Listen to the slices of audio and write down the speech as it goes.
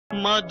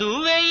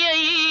ಮದುವೆಯ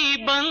ಈ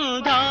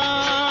ಬಂಧ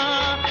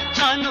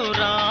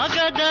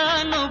ಅನುರಾಗದ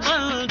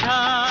ಅನುಬಂಧ.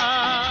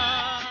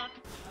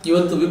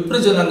 ಇವತ್ತು ವಿಪ್ರ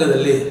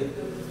ಜನಾಂಗದಲ್ಲಿ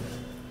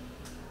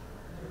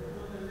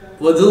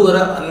ವಧೂವರ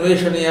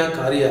ಅನ್ವೇಷಣೆಯ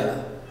ಕಾರ್ಯ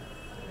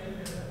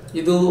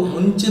ಇದು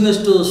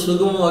ಮುಂಚಿನಷ್ಟು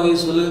ಸುಗಮವಾಗಿ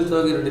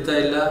ಸುಲಲಿತವಾಗಿ ನಡೀತಾ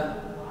ಇಲ್ಲ.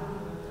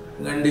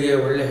 ಗಂಡಿಗೆ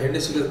ಒಳ್ಳೆ ಹೆಣ್ಣು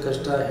ಸಿಗೋದು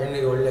ಕಷ್ಟ,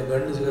 ಹೆಣ್ಣಿಗೆ ಒಳ್ಳೆ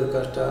ಗಂಡು ಸಿಗೋದು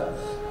ಕಷ್ಟ.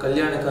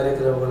 ಕಲ್ಯಾಣ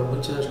ಕಾರ್ಯಕ್ರಮಗಳು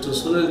ಮುಂಚಿನಷ್ಟು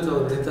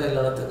ಸುಲಲಿತವಾಗಿ ನಡೀತಾ ಇಲ್ಲ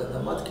ಅನ್ನತಕ್ಕಂಥ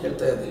ಮಾತು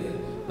ಕೇಳ್ತಾ ಇದ್ದೀವಿ.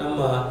 ನಮ್ಮ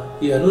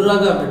ಈ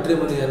ಅನುರಾಗ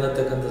ಮೆಟ್ರಿಮನಿ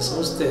ಅನ್ನತಕ್ಕಂಥ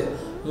ಸಂಸ್ಥೆ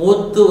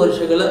 30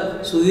 ವರ್ಷಗಳ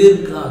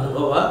ಸುದೀರ್ಘ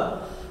ಅನುಭವ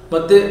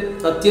ಮತ್ತು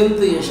ಅತ್ಯಂತ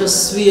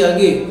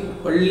ಯಶಸ್ವಿಯಾಗಿ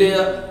ಒಳ್ಳೆಯ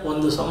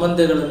ಒಂದು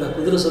ಸಂಬಂಧಗಳನ್ನು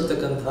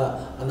ಕುದುರಿಸತಕ್ಕಂಥ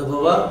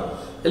ಅನುಭವ.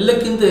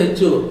 ಎಲ್ಲಕ್ಕಿಂತ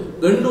ಹೆಚ್ಚು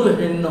ಗಂಡು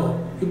ಹೆಣ್ಣು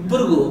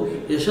ಇಬ್ಬರಿಗೂ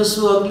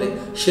ಯಶಸ್ಸು ಆಗಲಿ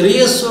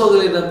ಶ್ರೇಯಸ್ಸು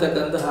ಆಗಲಿ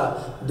ಅನ್ನತಕ್ಕಂತಹ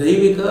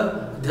ದೈವಿಕ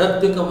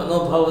ಆಧ್ಯಾತ್ಮಿಕ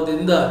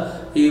ಮನೋಭಾವದಿಂದ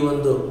ಈ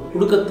ಒಂದು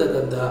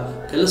ಹುಡುಕತಕ್ಕಂತಹ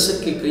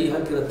ಕೆಲಸಕ್ಕೆ ಕೈ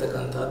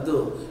ಹಾಕಿರತಕ್ಕಂಥದ್ದು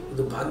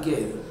ಇದು ಭಾಗ್ಯ.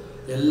 ಇದು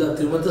ಎಲ್ಲ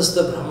ತ್ರಿಮತಸ್ಥ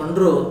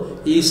ಬ್ರಾಹ್ಮಣರು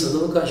ಈ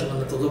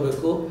ಸದವಕಾಶವನ್ನು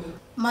ತಗೋಬೇಕು.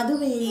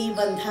 ಮದುವೆಯ ಈ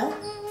ಬಂಧ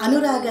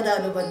ಅನುರಾಗದ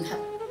ಅನುಬಂಧ.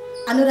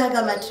 ಅನುರಾಗ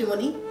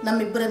ಮ್ಯಾಟ್ರಿಮೋನಿ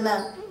ನಮ್ಮಿಬ್ಬರನ್ನ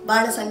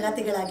ಬಾಳ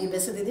ಸಂಗಾತಿಗಳಾಗಿ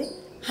ಬೆಸೆದಿದೆ.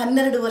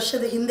 12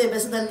 ವರ್ಷದ ಹಿಂದೆ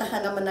ಬೆಸೆದಂತಹ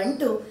ನಮ್ಮ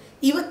ನಂಟು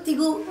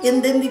ಇವತ್ತಿಗೂ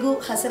ಎಂದೆಂದಿಗೂ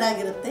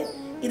ಹಸರಾಗಿರುತ್ತೆ.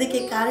 ಇದಕ್ಕೆ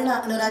ಕಾರಣ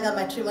ಅನುರಾಗ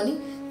ಮ್ಯಾಟ್ರಿಮೋನಿ.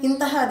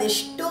 ಇಂತಹ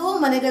ಅದೆಷ್ಟೋ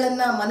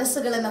ಮನೆಗಳನ್ನು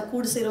ಮನಸ್ಸುಗಳನ್ನು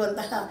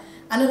ಕೂಡಿಸಿರುವಂತಹ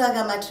ಅನುರಾಗ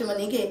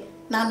ಮ್ಯಾಟ್ರಿಮೋನಿಗೆ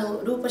ನಾನು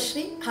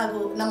ರೂಪಶ್ರೀ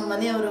ಹಾಗೂ ನಮ್ಮ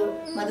ಮನೆಯವರು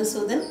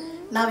ಮಧುಸೂದನ್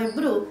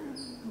ನಾವಿಬ್ಬರು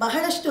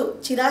ಬಹಳಷ್ಟು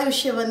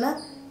ಚಿರಾಯುಷ್ಯವನ್ನು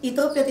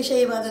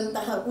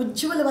ಇತೋಪ್ಯತಿಶಯವಾದಂತಹ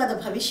ಉಜ್ವಲವಾದ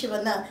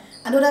ಭವಿಷ್ಯವನ್ನು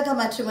ಅನುರಾಗ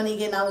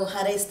ಮ್ಯಾಟ್ರಿಮೋನಿಗೆ ನಾವು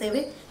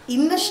ಹಾರೈಸ್ತೇವೆ.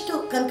 ಇನ್ನಷ್ಟು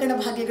ಕಂಕಣ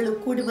ಭಾಗ್ಯಗಳು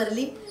ಕೂಡಿ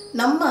ಬರಲಿ,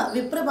 ನಮ್ಮ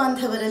ವಿಪ್ರ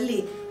ಬಾಂಧವರಲ್ಲಿ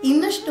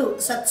ಇನ್ನಷ್ಟು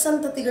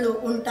ಸತ್ಸಂತತಿಗಳು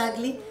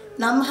ಉಂಟಾಗಲಿ,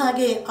 ನಮ್ಮ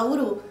ಹಾಗೆ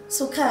ಅವರು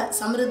ಸುಖ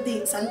ಸಮೃದ್ಧಿ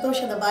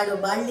ಸಂತೋಷದ ಬಾಳು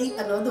ಬಾಳಲಿ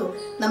ಅನ್ನೋದು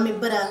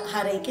ನಮ್ಮಿಬ್ಬರ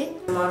ಹಾರೈಕೆ.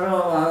 ಸುಮಾರು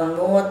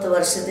 30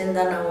 ವರ್ಷದಿಂದ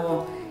ನಾವು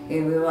ಈ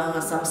ವಿವಾಹ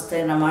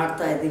ಸಂಸ್ಥೆಯನ್ನು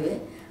ಮಾಡ್ತಾ ಇದ್ದೀವಿ.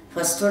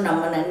 ಫಸ್ಟು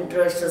ನಮ್ಮ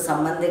ನೆಂಟರಷ್ಟು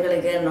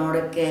ಸಂಬಂಧಿಗಳಿಗೆ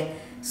ನೋಡೋಕ್ಕೆ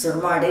ಶುರು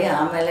ಮಾಡಿ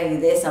ಆಮೇಲೆ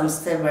ಇದೇ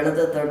ಸಂಸ್ಥೆ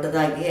ಬೆಳೆದು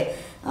ದೊಡ್ಡದಾಗಿ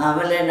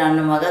ಆಮೇಲೆ ನನ್ನ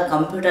ಮಗ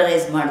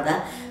ಕಂಪ್ಯೂಟರೈಸ್ ಮಾಡ್ದೆ.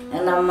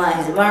 ನಮ್ಮ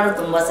ಯಜಮಾನರು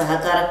ತುಂಬ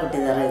ಸಹಕಾರ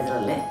ಕೊಟ್ಟಿದ್ದಾರೆ.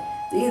 ಇದರಲ್ಲಿ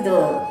ಇದು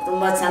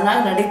ತುಂಬ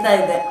ಚೆನ್ನಾಗಿ ನಡೀತಾ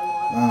ಇದೆ.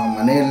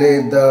 ಮನೆಯಲ್ಲೇ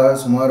ಇದ್ದ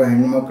ಸುಮಾರು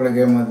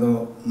ಹೆಣ್ಮಕ್ಳಿಗೆ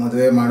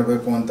ಮದುವೆ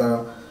ಮಾಡಬೇಕು ಅಂತ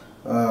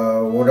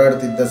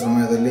ಓಡಾಡ್ತಿದ್ದ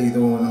ಸಮಯದಲ್ಲಿ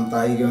ಇದು ನಮ್ಮ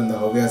ತಾಯಿಗೆ ಒಂದು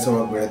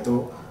ಹವ್ಯಾಸವಾಗಿ ಬೆಳೀತು.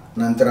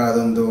 ನಂತರ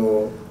ಅದೊಂದು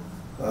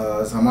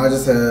ಸಮಾಜ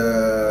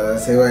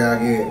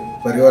ಸೇವೆಯಾಗಿ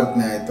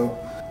ಪರಿವರ್ತನೆ ಆಯಿತು.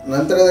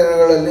 ನಂತರದ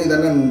ದಿನಗಳಲ್ಲಿ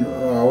ಇದನ್ನು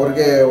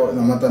ಅವ್ರಿಗೆ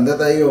ನಮ್ಮ ತಂದೆ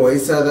ತಾಯಿಗೆ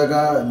ವಯಸ್ಸಾದಾಗ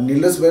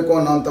ನಿಲ್ಲಿಸಬೇಕು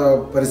ಅನ್ನೋಂಥ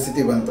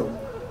ಪರಿಸ್ಥಿತಿ ಬಂತು.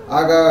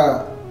 ಆಗ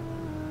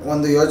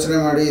ಒಂದು ಯೋಚನೆ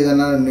ಮಾಡಿ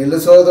ಇದನ್ನು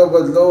ನಿಲ್ಲಿಸೋದ್ರ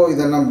ಬದಲು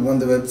ಇದನ್ನು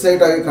ಒಂದು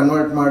ವೆಬ್ಸೈಟಾಗಿ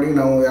ಕನ್ವರ್ಟ್ ಮಾಡಿ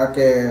ನಾವು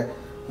ಯಾಕೆ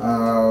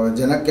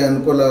ಜನಕ್ಕೆ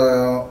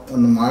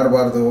ಅನುಕೂಲವನ್ನು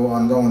ಮಾಡಬಾರ್ದು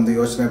ಅನ್ನೋ ಒಂದು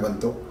ಯೋಚನೆ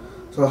ಬಂತು.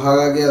 ಸೊ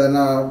ಹಾಗಾಗಿ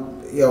ಅದನ್ನು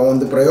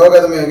ಒಂದು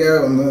ಪ್ರಯೋಗದ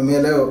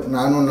ಮೇಲೆ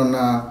ನಾನು ನನ್ನ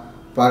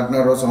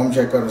ಪಾರ್ಟ್ನರು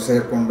ಸೋಮಶೇಖರ್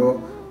ಸೇರಿಕೊಂಡು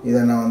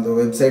ಇದನ್ನು ಒಂದು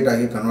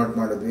ವೆಬ್ಸೈಟಾಗಿ ಕನ್ವರ್ಟ್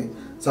ಮಾಡಿದ್ವಿ.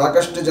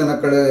 ಸಾಕಷ್ಟು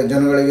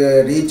ಜನಗಳಿಗೆ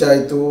ರೀಚ್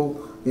ಆಯಿತು,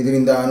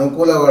 ಇದರಿಂದ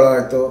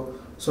ಅನುಕೂಲಗಳಾಯಿತು.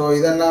 ಸೊ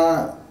ಇದನ್ನು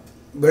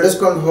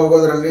ಬೆಳೆಸ್ಕೊಂಡು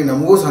ಹೋಗೋದ್ರಲ್ಲಿ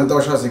ನಮಗೂ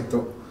ಸಂತೋಷ ಸಿಕ್ತು.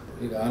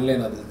 ಈಗ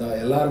ಆನ್ಲೈನ್ ಅದರಿಂದ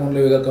ಎಲ್ಲರಿಗೂ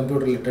ಈಗ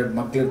ಕಂಪ್ಯೂಟರ್ ರಿಲೇಟೆಡ್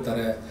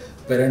ಮಕ್ಕಳಿರ್ತಾರೆ,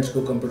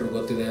 ಪೇರೆಂಟ್ಸ್ಗೂ ಕಂಪ್ಯೂಟರ್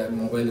ಗೊತ್ತಿದೆ,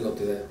 ಮೊಬೈಲ್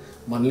ಗೊತ್ತಿದೆ.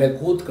 ಮನೇಲೇ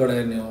ಕೂತ್ ಕಡೆ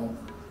ನೀವು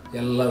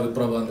ಎಲ್ಲ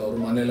ವಿಪ್ರ ಬಾಂಧವರು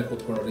ಮನೆಯಲ್ಲೇ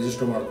ಕೂತ್ಕೊಂಡು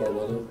ರಿಜಿಸ್ಟರ್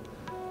ಮಾಡ್ಕೊಳ್ಬೋದು.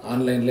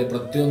 ಆನ್ಲೈನ್ಲೇ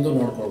ಪ್ರತಿಯೊಂದು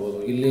ನೋಡ್ಕೊಳ್ಬೋದು.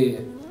 ಇಲ್ಲಿ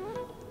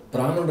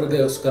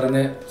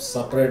ಬ್ರಾಹ್ಮಣರಿಗೋಸ್ಕರನೇ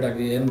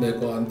ಸಪ್ರೇಟಾಗಿ ಏನು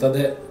ಬೇಕೋ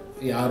ಅಂಥದ್ದೇ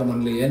ಯಾರ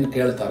ಮನೇಲಿ ಏನು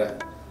ಕೇಳ್ತಾರೆ,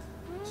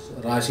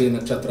 ರಾಶಿ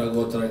ನಕ್ಷತ್ರ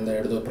ಗೋತ್ರದಿಂದ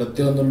ಹಿಡಿದು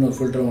ಪ್ರತಿಯೊಂದನ್ನು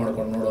ಫಿಲ್ಟರ್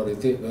ಮಾಡ್ಕೊಂಡು ನೋಡೋ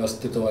ರೀತಿ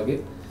ವ್ಯವಸ್ಥಿತವಾಗಿ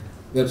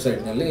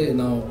ವೆಬ್ಸೈಟ್ನಲ್ಲಿ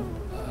ನಾವು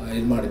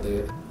ಇದು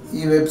ಮಾಡಿದ್ದೇವೆ.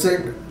 ಈ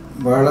ವೆಬ್ಸೈಟ್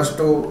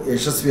ಬಹಳಷ್ಟು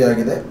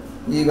ಯಶಸ್ವಿಯಾಗಿದೆ.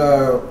 ಈಗ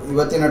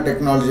ಇವತ್ತಿನ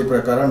ಟೆಕ್ನಾಲಜಿ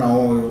ಪ್ರಕಾರ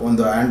ನಾವು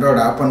ಒಂದು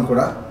ಆ್ಯಂಡ್ರಾಯ್ಡ್ ಆ್ಯಪನ್ನು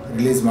ಕೂಡ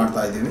ರಿಲೀಸ್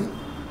ಮಾಡ್ತಾ ಇದ್ದೀವಿ.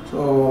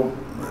 ಸೊ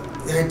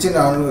ಹೆಚ್ಚಿನ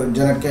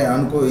ಜನಕ್ಕೆ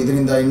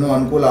ಇದರಿಂದ ಇನ್ನೂ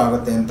ಅನುಕೂಲ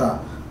ಆಗುತ್ತೆ ಅಂತ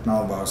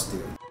ನಾವು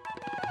ಭಾವಿಸ್ತೀವಿ.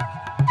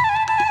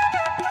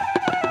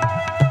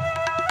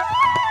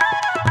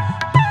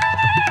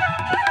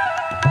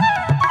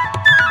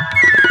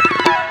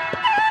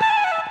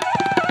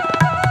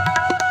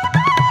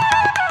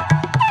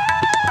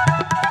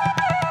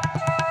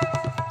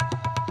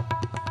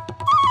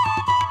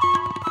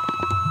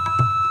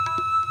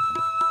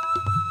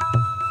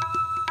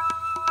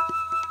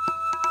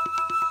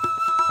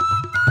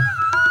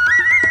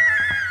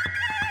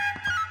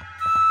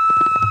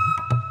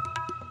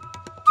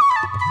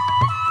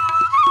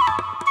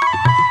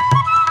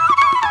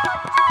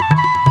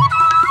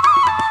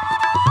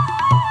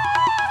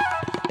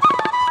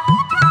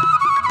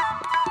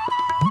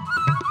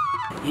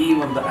 ಈ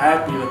ಒಂದು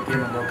ಆ್ಯಪ್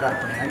ಇವತ್ತೇನು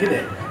ಲೋಕಾರ್ಪಣೆಯಾಗಿದೆ,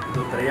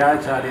 ಇದು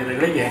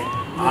ತ್ರಯಾಚಾರ್ಯರುಗಳಿಗೆ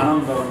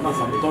ಆನಂದವನ್ನು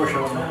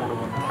ಸಂತೋಷವನ್ನು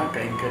ಕೊಡುವಂತಹ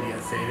ಕೈಂಕರ್ಯ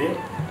ಸೇವೆ.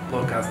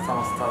 ಲೋಕ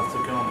ಸಮಸ್ತ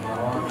ಸುಖಿನೋ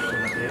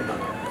ಶ್ರೀಮತಿ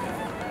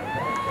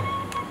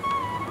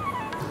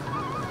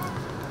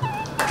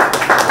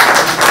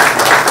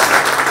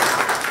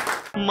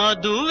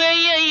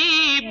ಮದುವೆಯ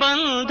ಈ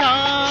ಬಂಧ